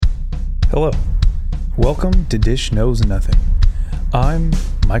Hello, welcome to Dish Knows Nothing. I'm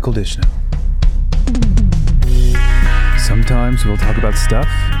Michael Dishnow. Sometimes we'll talk about stuff,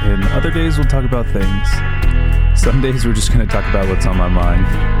 and other days we'll talk about things. Some days we're just going to talk about what's on my mind.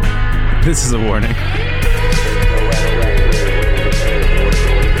 This is a warning.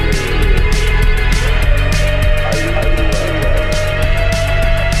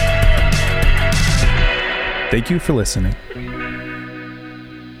 Thank you for listening.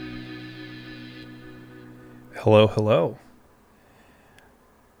 Hello.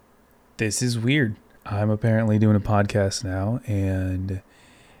 This is weird. I'm apparently doing a podcast now, and,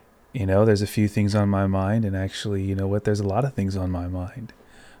 there's a few things on my mind, and actually, there's a lot of things on my mind.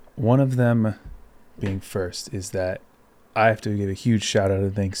 One of them being first is that I have to give a huge shout out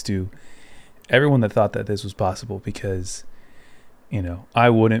and thanks to everyone that thought that this was possible, because, I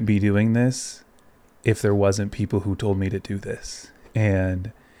wouldn't be doing this if there wasn't people who told me to do this.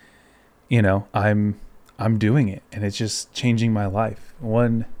 And, I'm doing it, and it's just changing my life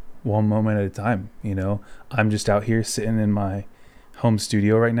one moment at a time. I'm just out here sitting in my home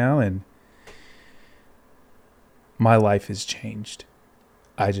studio right now, and my life has changed.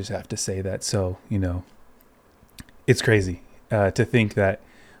 I just have to say that. So, it's crazy to think that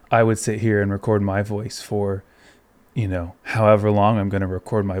I would sit here and record my voice for, however long I'm going to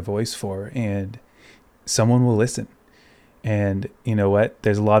record my voice for, and someone will listen. And you know what?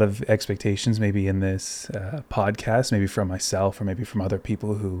 There's a lot of expectations maybe in this podcast, maybe from myself or maybe from other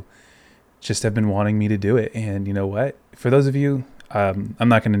people who just have been wanting me to do it. And you know what? For those of you, I'm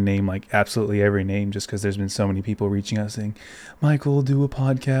not going to name like absolutely every name just because there's been so many people reaching out saying, Michael, do a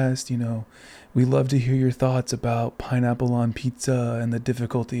podcast. We love to hear your thoughts about pineapple on pizza and the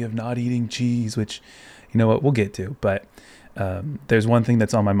difficulty of not eating cheese, which, we'll get to. But there's one thing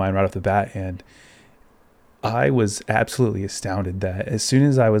that's on my mind right off the bat, and I was absolutely astounded that as soon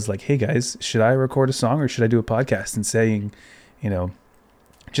as I was like, hey guys, should I record a song or should I do a podcast, and saying,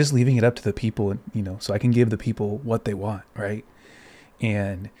 just leaving it up to the people, so I can give the people what they want. Right.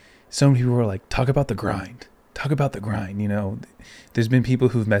 And so many people were like, talk about the grind. There's been people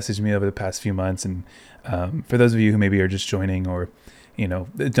who've messaged me over the past few months. And for those of you who maybe are just joining or,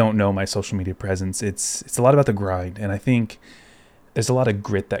 don't know my social media presence, it's a lot about the grind. And I think there's a lot of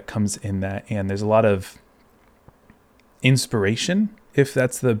grit that comes in that. And there's a lot of inspiration, if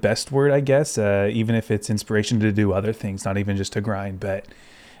that's the best word, I guess, even if it's inspiration to do other things, not even just to grind, but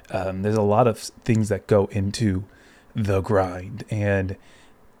there's a lot of things that go into the grind, and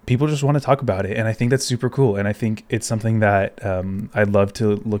people just want to talk about it. And I think that's super cool. And I think it's something that I'd love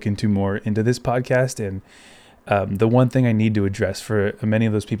to look into more into this podcast. And the one thing I need to address for many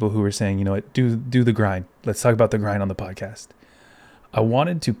of those people who are saying, do the grind. Let's talk about the grind on the podcast. I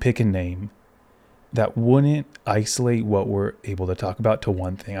wanted to pick a name that wouldn't isolate what we're able to talk about to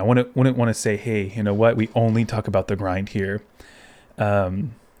one thing. I wouldn't want to say, hey, you know what? We only talk about the grind here. But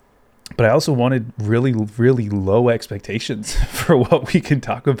I also wanted really, really low expectations for what we can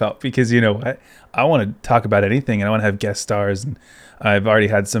talk about, because you know what? I want to talk about anything, and I want to have guest stars. And I've already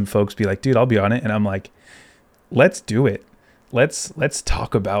had some folks be like, dude, I'll be on it. And I'm like, let's do it. Let's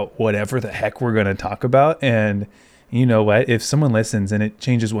talk about whatever the heck we're going to talk about. And you know what? If someone listens and it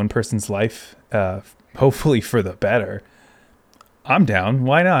changes one person's life, hopefully for the better, I'm down.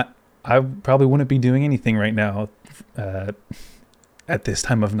 Why not? I probably wouldn't be doing anything right now at this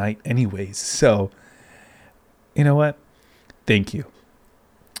time of night anyways. So, you know what? Thank you.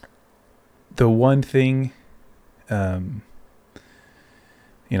 The one thing, I'm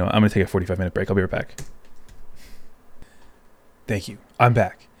going to take a 45-minute break. I'll be right back. Thank you. I'm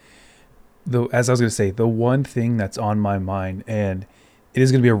back. As I was going to say, the one thing that's on my mind, and it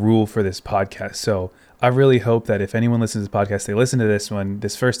is going to be a rule for this podcast. So I really hope that if anyone listens to this podcast, they listen to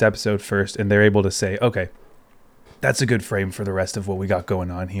this first episode first, and they're able to say, okay, that's a good frame for the rest of what we got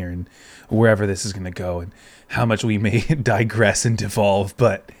going on here and wherever this is going to go and how much we may digress and devolve.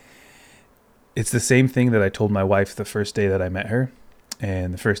 But it's the same thing that I told my wife the first day that I met her,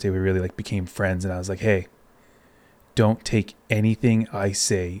 and the first day we really became friends. And I was like, hey, don't take anything I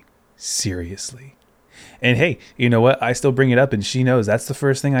say seriously. And hey, you know what? I still bring it up, and she knows that's the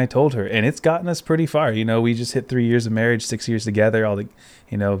first thing I told her, and it's gotten us pretty far. We just hit 3 years of marriage, 6 years together, all the,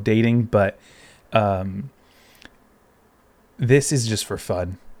 dating. But this is just for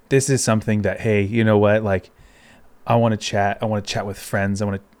fun. This is something that, hey, you know what? I want to chat. I want to chat with friends. I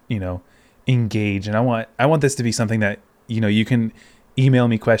want to, engage, and I want this to be something that you can email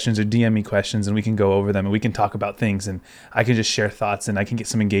me questions or DM me questions, and we can go over them, and we can talk about things, and I can just share thoughts, and I can get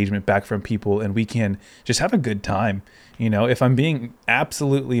some engagement back from people, and we can just have a good time. If I'm being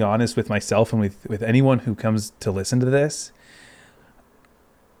absolutely honest with myself and with anyone who comes to listen to this,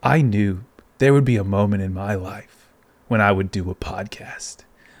 I knew there would be a moment in my life when I would do a podcast.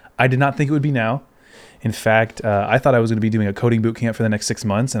 I did not think it would be now. In fact, I thought I was going to be doing a coding boot camp for the next 6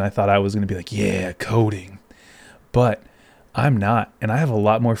 months, and I thought I was going to be like, yeah, coding. But I'm not, and I have a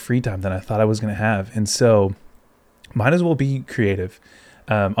lot more free time than I thought I was going to have. And so might as well be creative.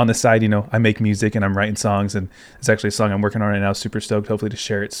 On the side, I make music and I'm writing songs, and it's actually a song I'm working on right now. Super stoked, hopefully to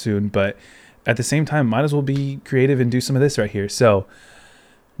share it soon. But at the same time, might as well be creative and do some of this right here. So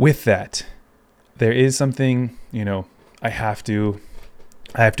with that, there is something, I have to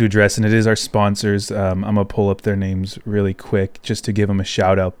address, and it is our sponsors. I'm going to pull up their names really quick just to give them a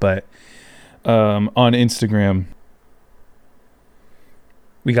shout out. But on Instagram,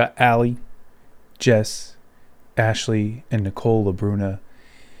 we got Allie, Jess, Ashley, and Nicole LaBruna.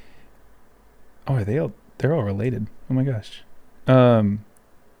 Oh, they're all related. Oh my gosh.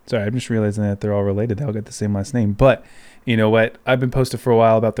 Sorry, I'm just realizing that they're all related. They all got the same last name. But you know what? I've been posting for a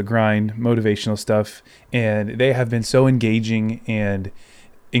while about the grind, motivational stuff, and they have been so engaging and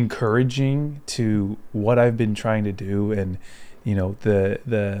encouraging to what I've been trying to do, and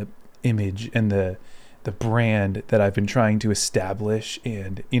the image and the brand that I've been trying to establish.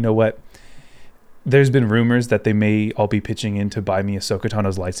 And you know what? There's been rumors that they may all be pitching in to buy me Ahsoka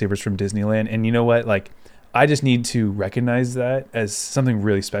Tano's lightsabers from Disneyland. And you know what? I just need to recognize that as something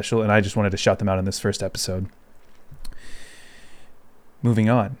really special. And I just wanted to shout them out in this first episode. Moving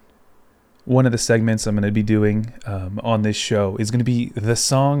on. One of the segments I'm going to be doing on this show is going to be the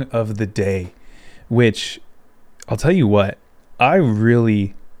song of the day, which I'll tell you what, I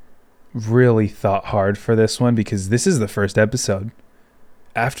really, really thought hard for this one because this is the first episode.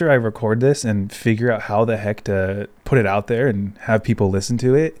 After I record this and figure out how the heck to put it out there and have people listen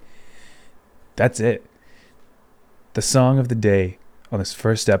to it, that's it. The song of the day on this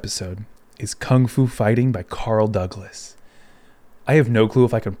first episode is Kung Fu Fighting by Carl Douglas. I have no clue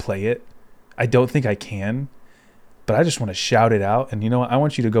if I can play it. I don't think I can, but I just want to shout it out. And you know what? I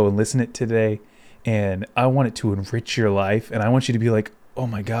want you to go and listen to it today, and I want it to enrich your life, and I want you to be like, oh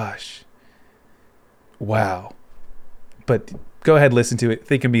my gosh, wow. But go ahead, listen to it.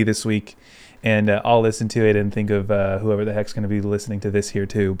 Think of me this week, and I'll listen to it and think of whoever the heck's going to be listening to this here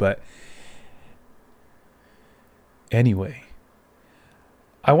too. But anyway,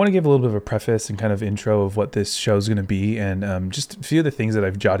 I want to give a little bit of a preface and kind of intro of what this show is going to be, and just a few of the things that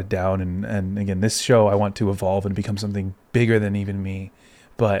I've jotted down. And again, this show I want to evolve and become something bigger than even me.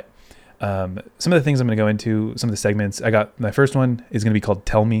 But some of the things I'm going to go into, some of the segments, my first one is going to be called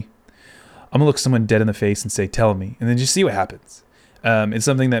Tell Me. I'm going to look someone dead in the face and say, tell me, and then just see what happens. It's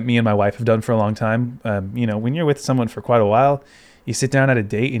something that me and my wife have done for a long time. When you're with someone for quite a while, you sit down at a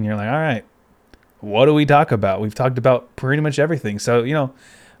date and you're like, all right, what do we talk about? We've talked about pretty much everything. So,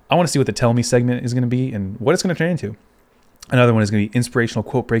 I want to see what the Tell Me segment is going to be and what it's going to turn into. Another one is going to be inspirational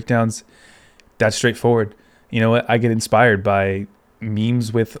quote breakdowns. That's straightforward. You know what? I get inspired by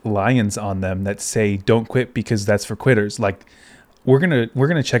memes with lions on them that say, don't quit because that's for quitters. We're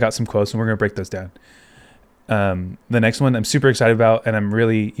gonna check out some quotes and we're gonna break those down. The next one I'm super excited about, and I'm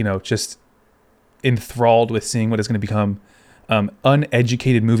really just enthralled with seeing what it's gonna become.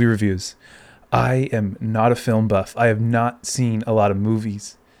 Uneducated movie reviews. I am not a film buff. I have not seen a lot of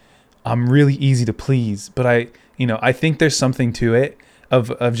movies. I'm really easy to please, but I think there's something to it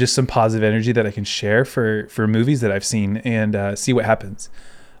of just some positive energy that I can share for movies that I've seen and see what happens.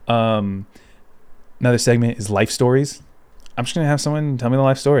 Another segment is life stories. I'm just going to have someone tell me the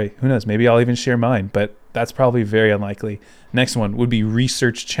life story. Who knows? Maybe I'll even share mine, but that's probably very unlikely. Next one would be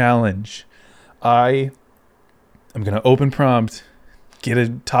research challenge. I am going to open prompt, get a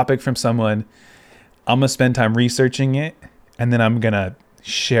topic from someone. I'm going to spend time researching it, and then I'm going to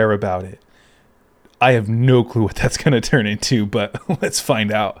share about it. I have no clue what that's going to turn into, but let's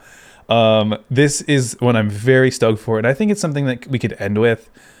find out. This is one I'm very stoked for, and I think it's something that we could end with.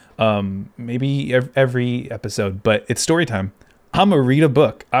 Maybe every episode, but it's story time. I'm going to read a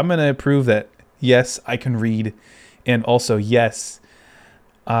book. I'm going to prove that, yes, I can read. And also, yes,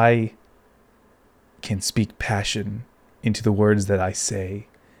 I can speak passion into the words that I say.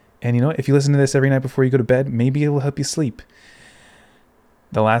 And if you listen to this every night before you go to bed, maybe it will help you sleep.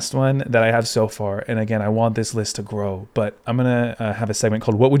 The last one that I have so far, and again, I want this list to grow, but I'm going to have a segment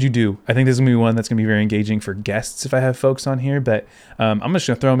called What Would You Do? I think this is going to be one that's going to be very engaging for guests if I have folks on here, but I'm just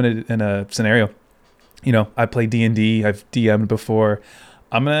going to throw them in a scenario. I play D&D, I've DM'd before.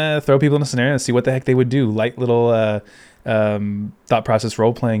 I'm going to throw people in a scenario and see what the heck they would do. Light little thought process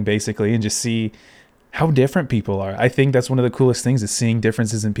role-playing, basically, and just see how different people are. I think that's one of the coolest things is seeing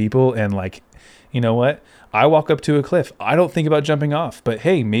differences in people and you know what? I walk up to a cliff. I don't think about jumping off, but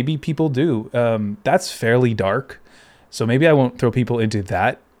hey, maybe people do. That's fairly dark. So maybe I won't throw people into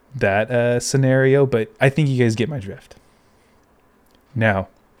that that scenario, but I think you guys get my drift. Now,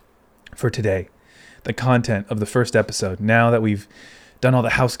 for today, the content of the first episode, now that we've done all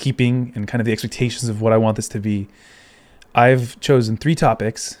the housekeeping and kind of the expectations of what I want this to be, I've chosen 3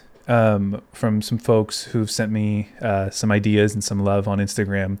 topics from some folks who've sent me some ideas and some love on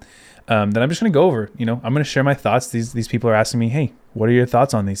Instagram that I'm just going to go over. I'm going to share my thoughts. These people are asking me, hey, what are your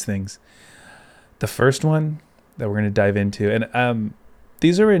thoughts on these things? The first one that we're going to dive into, and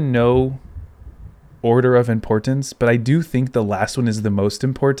these are in no order of importance, but I do think the last one is the most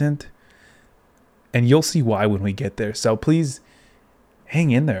important, and you'll see why when we get there. So please hang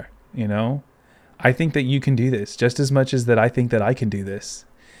in there. I think that you can do this just as much as that I think that I can do this.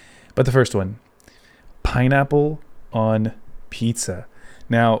 But the first one, pineapple on pizza.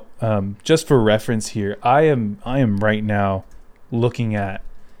 Now, just for reference here, I am right now looking at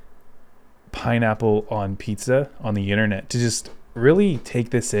pineapple on pizza on the internet to just really take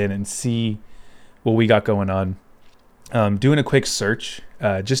this in and see what we got going on. Doing a quick search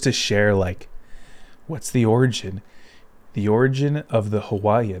just to share, what's the origin? The origin of the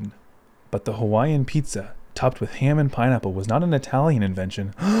Hawaiian. But the Hawaiian pizza topped with ham and pineapple was not an Italian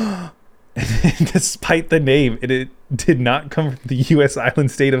invention. Despite the name, it did not come from the U.S.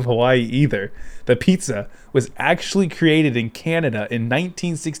 island state of Hawaii either. The pizza was actually created in Canada in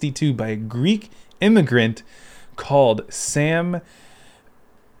 1962 by a Greek immigrant called Sam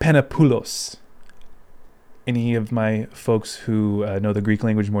Panopoulos. Any of my folks who know the Greek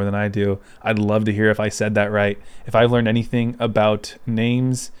language more than I do, I'd love to hear if I said that right. If I've learned anything about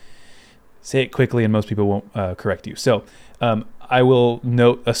names, say it quickly and most people won't correct you. So I will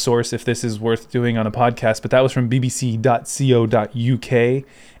note a source if this is worth doing on a podcast, but that was from bbc.co.uk.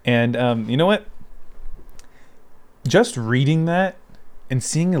 And you know what? Just reading that and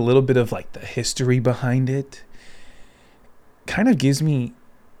seeing a little bit of the history behind it kind of gives me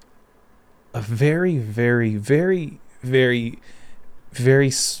a very, very, very, very, very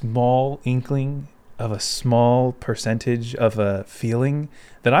small inkling of a small percentage of a feeling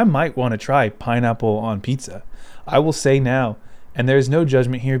that I might want to try pineapple on pizza. I will say now, and there's no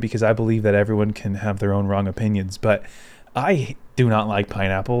judgment here because I believe that everyone can have their own wrong opinions, but I do not like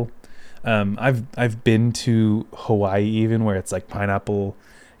pineapple. I've been to Hawaii even where it's pineapple,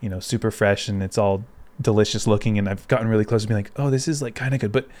 super fresh and it's all delicious looking, and I've gotten really close to being oh, this is kind of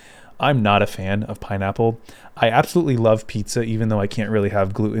good, but I'm not a fan of pineapple. I absolutely love pizza, even though I can't really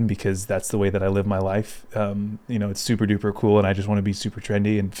have gluten because that's the way that I live my life. It's super duper cool and I just want to be super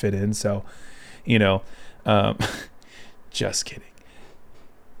trendy and fit in. So, just kidding.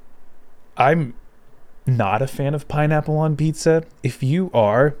 I'm not a fan of pineapple on pizza. If you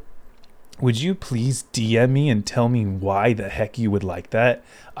are, would you please DM me and tell me why the heck you would like that?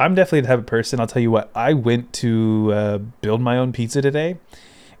 I'm definitely the type of person, I'll tell you what, I went to build my own pizza today.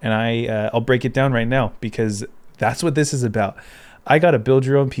 And I'll break it down right now because that's what this is about. I got a build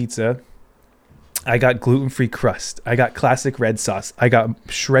your own pizza. I got gluten-free crust. I got classic red sauce. I got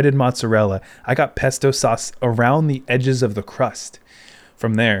shredded mozzarella. I got pesto sauce around the edges of the crust.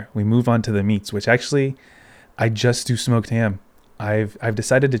 From there, we move on to the meats, which actually I just do smoked ham. I've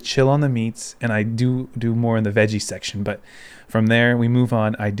decided to chill on the meats and I do more in the veggie section. But from there, we move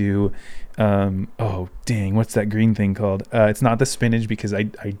on. I do what's that green thing called? It's not the spinach because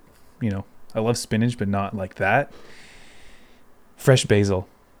I love spinach, but not like that. Fresh basil.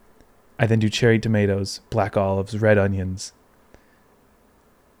 I then do cherry tomatoes, black olives, red onions,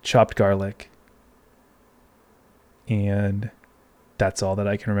 chopped garlic. And that's all that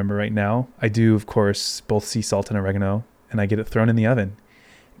I can remember right now. I do, of course, both sea salt and oregano, and I get it thrown in the oven.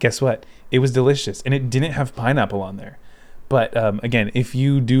 Guess what? It was delicious, and it didn't have pineapple on there. But again, if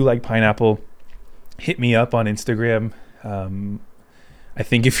you do like pineapple, hit me up on Instagram. I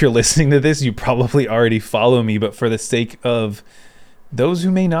think if you're listening to this, you probably already follow me. But for the sake of those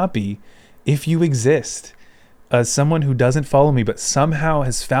who may not be, if you exist as someone who doesn't follow me but somehow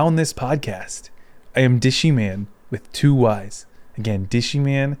has found this podcast, I am Dishy Man with 2 Y's. Again, Dishy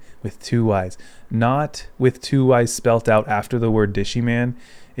Man with 2 Y's. Not with 2 Y's spelt out after the word Dishy Man.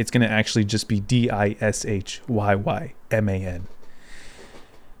 It's going to actually just be DISHYYMAN.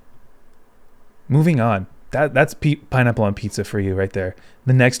 Moving on. That's pineapple on pizza for you right there.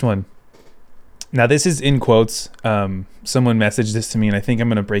 The next one. Now, this is in quotes. Someone messaged this to me, and I think I'm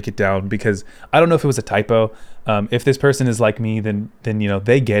going to break it down because I don't know if it was a typo. If this person is like me, then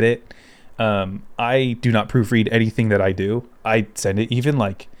they get it. I do not proofread anything that I do. I send it even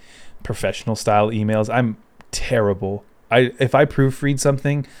professional style emails. I'm terrible. If I proofread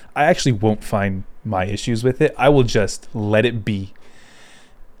something, I actually won't find my issues with it. I will just let it be.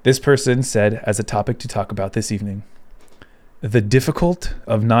 This person said, as a topic to talk about this evening, the difficult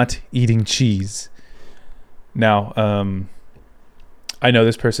of not eating cheese. Now, I know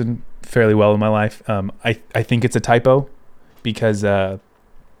this person fairly well in my life. I think it's a typo because it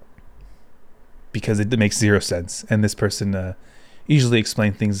makes zero sense. And this person usually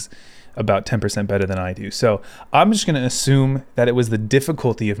explains things about 10% better than I do. So I'm just going to assume that it was the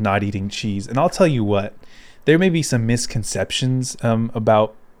difficulty of not eating cheese. And I'll tell you what, there may be some misconceptions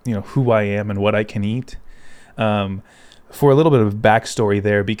about, who I am and what I can eat. For a little bit of backstory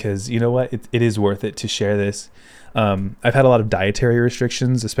there, because you know what, it is worth it to share this. I've had a lot of dietary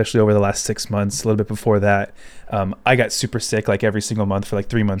restrictions, especially over the last 6 months. A little bit before that, I got super sick like every single month for like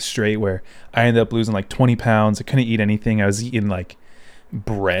 3 months straight, where I ended up losing like 20 pounds. I couldn't eat anything. I was eating like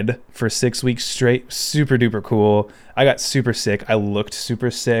bread for 6 weeks straight. Super duper cool. I got super sick. I looked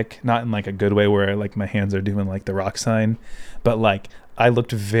super sick, not in like a good way where like my hands are doing like the rock sign, but like I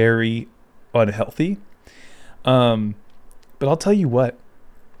looked very unhealthy. But I'll tell you what,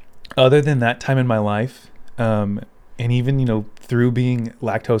 other than that time in my life, and even, through being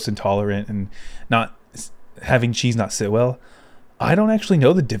lactose intolerant and not having cheese not sit well, I don't actually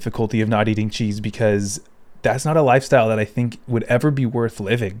know the difficulty of not eating cheese, because that's not a lifestyle that I think would ever be worth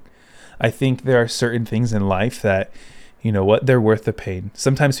living. I think there are certain things in life that, they're worth the pain.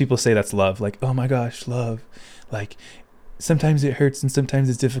 Sometimes people say that's love, like, oh my gosh, love. Like, sometimes it hurts and sometimes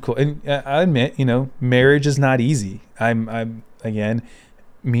it's difficult. And I admit, marriage is not easy. I'm again,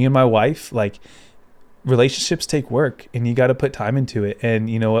 me and my wife, like, relationships take work and you got to put time into it. And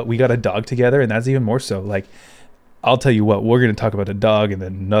you know what? We got a dog together, and that's even more so. Like, I'll tell you what, we're going to talk about a dog in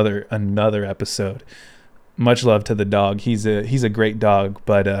another episode. Much love to the dog. He's a great dog,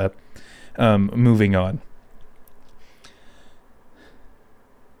 but moving on.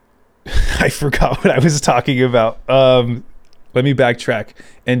 I forgot what I was talking about. Let me backtrack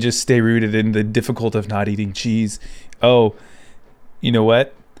and just stay rooted in the difficult of not eating cheese. Oh, you know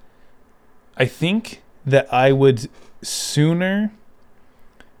what? I think that I would sooner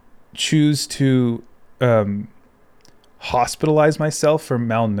choose to hospitalize myself for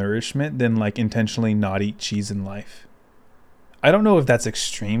malnourishment than like intentionally not eat cheese in life. I don't know if that's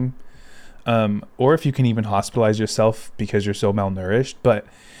extreme, or if you can even hospitalize yourself because you're so malnourished, but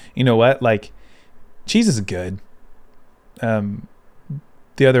you know what? Like, cheese is good.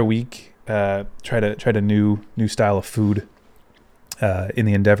 The other week, tried a new style of food, in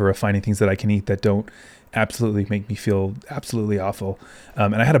the endeavor of finding things that I can eat that don't absolutely make me feel absolutely awful.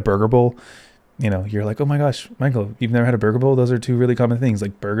 And I had a burger bowl. You're like, oh my gosh, Michael, you've never had a burger bowl? Those are two really common things,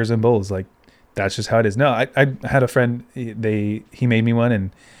 like burgers and bowls. Like, that's just how it is. No, I had a friend, he made me one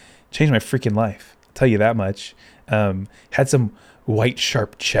and changed my freaking life. I'll tell you that much. Had some white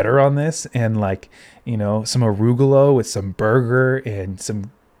sharp cheddar on this, and like, some arugula with some burger and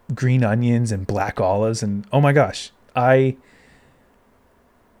some green onions and black olives. And oh my gosh, I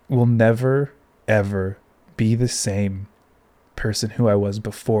will never, ever be the same person who I was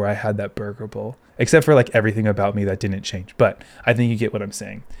before I had that burger bowl, except for like everything about me that didn't change. But I think you get what I'm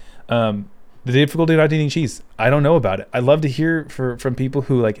saying. The difficulty of not eating cheese, I don't know about it. I'd love to hear from people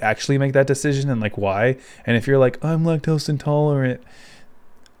who like actually make that decision and like why. And if you're like, I'm lactose intolerant,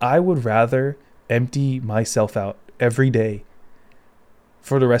 I would rather empty myself out every day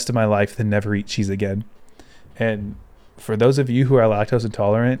for the rest of my life than never eat cheese again. And for those of you who are lactose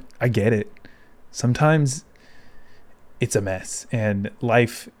intolerant, I get it. Sometimes it's a mess and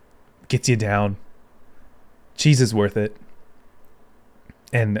life gets you down. Cheese is worth it.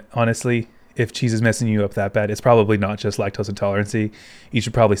 And honestly, if cheese is messing you up that bad, it's probably not just lactose intolerancy. You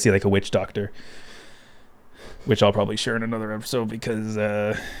should probably see like a witch doctor, which I'll probably share in another episode because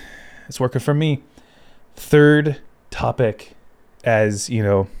it's working for me. Third topic, as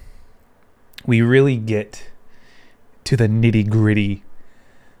we really get to the nitty gritty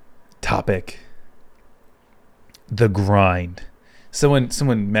topic, the grind. Someone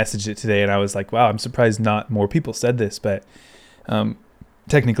messaged it today and I was like, wow, I'm surprised not more people said this, but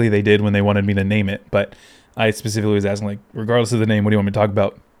technically they did when they wanted me to name it, but I specifically was asking, like, regardless of the name, what do you want me to talk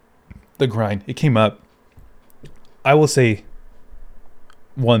about? The grind. It came up. I will say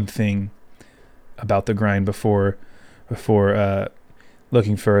one thing about the grind before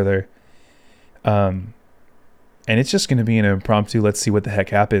looking further. And it's just going to be an impromptu, let's see what the heck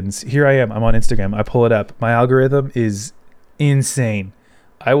happens. Here I am. I'm on Instagram. I pull it up. My algorithm is insane.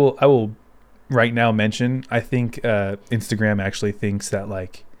 I will right now mention, I think Instagram actually thinks that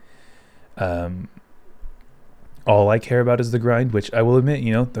like all I care about is the grind, which I will admit,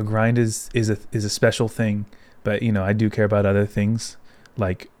 the grind is a special thing, but I do care about other things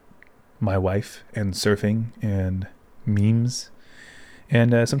like my wife and surfing and memes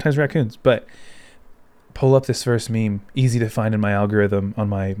and sometimes raccoons. But pull up this first meme, easy to find in my algorithm on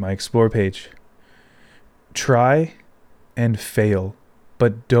my explore page. Try and fail,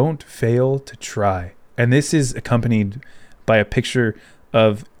 but don't fail to try. And this is accompanied by a picture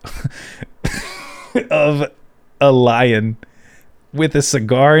of of a lion with a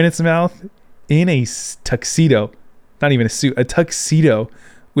cigar in its mouth in a tuxedo, not even a suit, a tuxedo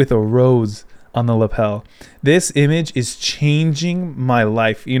with a rose on the lapel. This image is changing my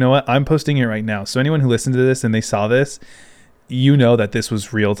life. You know what? I'm posting it right now. So anyone who listened to this and they saw this, you know that this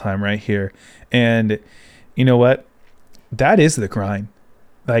was real time right here. And you know what? That is the grind.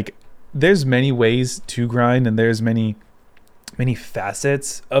 Like, there's many ways to grind and there's many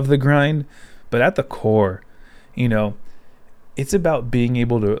facets of the grind, but at the core, you know, it's about being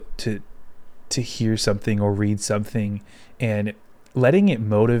able to hear something or read something and letting it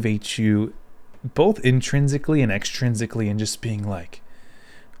motivate you both intrinsically and extrinsically, and just being like,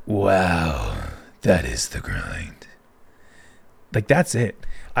 wow, that is the grind. Like, that's it.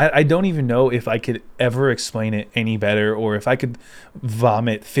 I don't even know if I could ever explain it any better, or if I could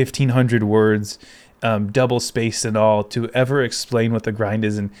vomit 1,500 words, double spaced and all, to ever explain what the grind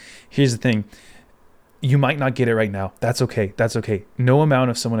is. And here's the thing. You might not get it right now. That's okay. That's okay. No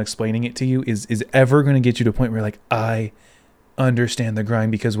amount of someone explaining it to you is ever going to get you to a point where you're like, I understand the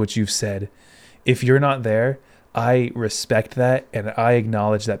grind because what you've said. If you're not there, I respect that and I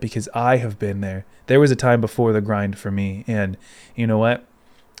acknowledge that because I have been there. There was a time before the grind for me. And you know what?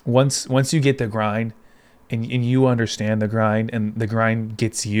 Once you get the grind and you understand the grind and the grind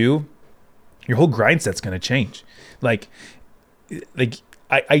gets you, your whole grind set's going to change. Like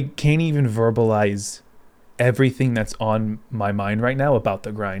I can't even verbalize everything that's on my mind right now about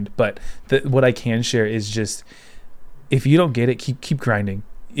the grind. But what I can share is just, if you don't get it, keep grinding.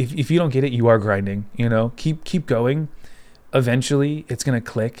 If you don't get it, you are grinding, you know, keep going. Eventually it's going to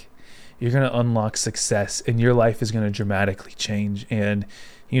click. You're going to unlock success and your life is going to dramatically change. And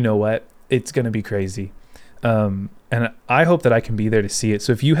you know what? It's going to be crazy. And I hope that I can be there to see it.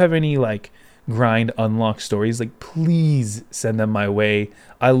 So if you have any like grind unlock stories, like, please send them my way.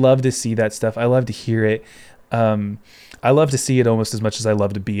 I love to see that stuff. I love to hear it. I love to see it almost as much as I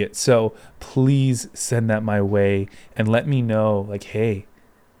love to be it. So please send that my way and let me know, like, hey,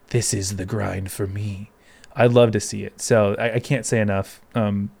 this is the grind for me. I'd love to see it. So I can't say enough.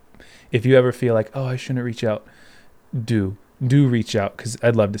 If you ever feel like, oh, I shouldn't reach out, do reach out, because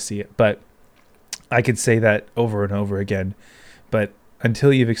I'd love to see it. But I could say that over and over again. But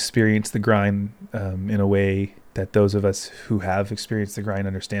until you've experienced the grind in a way that those of us who have experienced the grind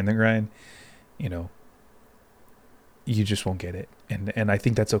understand the grind, you know, you just won't get it. And I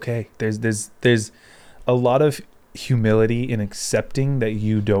think that's okay. There's a lot of humility in accepting that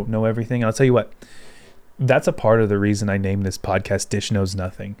you don't know everything. And I'll tell you what, that's a part of the reason I named this podcast Dish Knows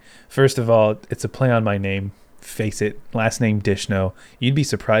Nothing. First of all, it's a play on my name. Face it, last name Dishno. You'd be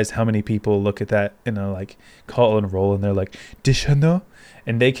surprised how many people look at that and like call and roll and they're like, Dishno?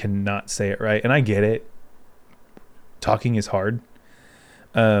 And they cannot say it right. And I get it. Talking is hard.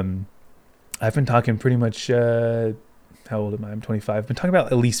 I've been talking pretty much, how old am I? I'm 25. I've been talking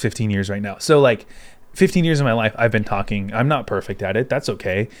about at least 15 years right now. So like 15 years of my life, I've been talking. I'm not perfect at it. That's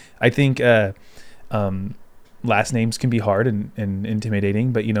okay. I think last names can be hard and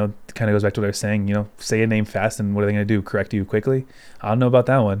intimidating, but, you know, it kind of goes back to what I was saying, you know, say a name fast and what are they going to do? Correct you quickly? I don't know about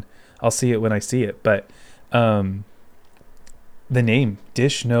that one. I'll see it when I see it. But the name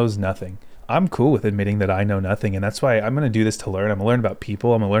Dish Knows Nothing. I'm cool with admitting that I know nothing. And that's why I'm going to do this to learn. I'm going to learn about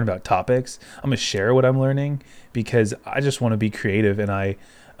people. I'm going to learn about topics. I'm going to share what I'm learning because I just want to be creative. And I,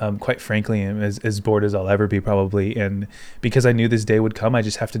 quite frankly, am as bored as I'll ever be probably. And because I knew this day would come, I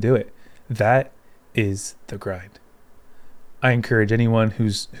just have to do it. That is the grind. I encourage anyone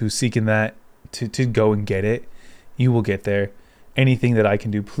who's seeking that to go and get it. You will get there. Anything that I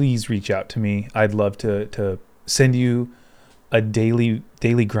can do, please reach out to me. I'd love to send you a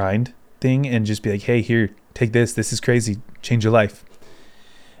daily grind thing and just be like, hey, here, take this. This is crazy. Change your life.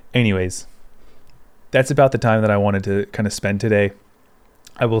 Anyways, that's about the time that I wanted to kind of spend today.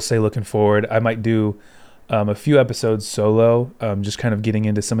 I will say, looking forward, I might do a few episodes solo, just kind of getting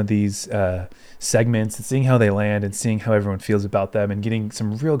into some of these segments and seeing how they land and seeing how everyone feels about them and getting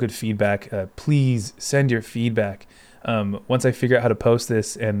some real good feedback. Please send your feedback. Once I figure out how to post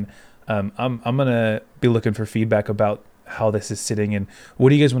this, and I'm going to be looking for feedback about how this is sitting and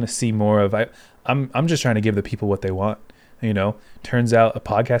what do you guys want to see more of. I'm just trying to give the people what they want. You know, turns out a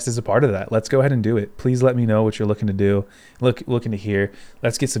podcast is a part of that. Let's go ahead and do it. Please let me know what you're looking to do, looking to hear.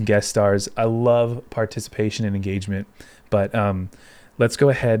 Let's get some guest stars. I love participation and engagement, but let's go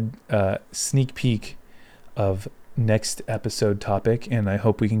ahead, sneak peek of next episode topic, and I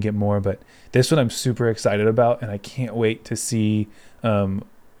hope we can get more, but this one I'm super excited about, and I can't wait to see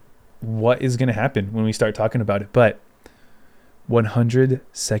what is going to happen when we start talking about it. But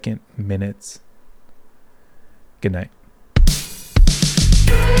 100-second minutes. Good night.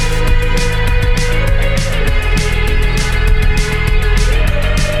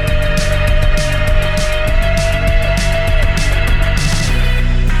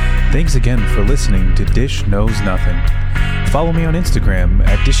 Thanks again for listening to Dish Knows Nothing. Follow me on Instagram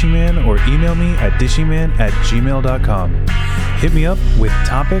at Dishyman or email me at dishyman@gmail.com. Hit me up with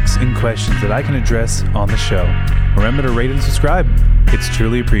topics and questions that I can address on the show. Remember to rate and subscribe. It's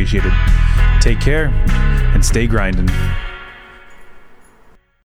truly appreciated. Take care and stay grinding.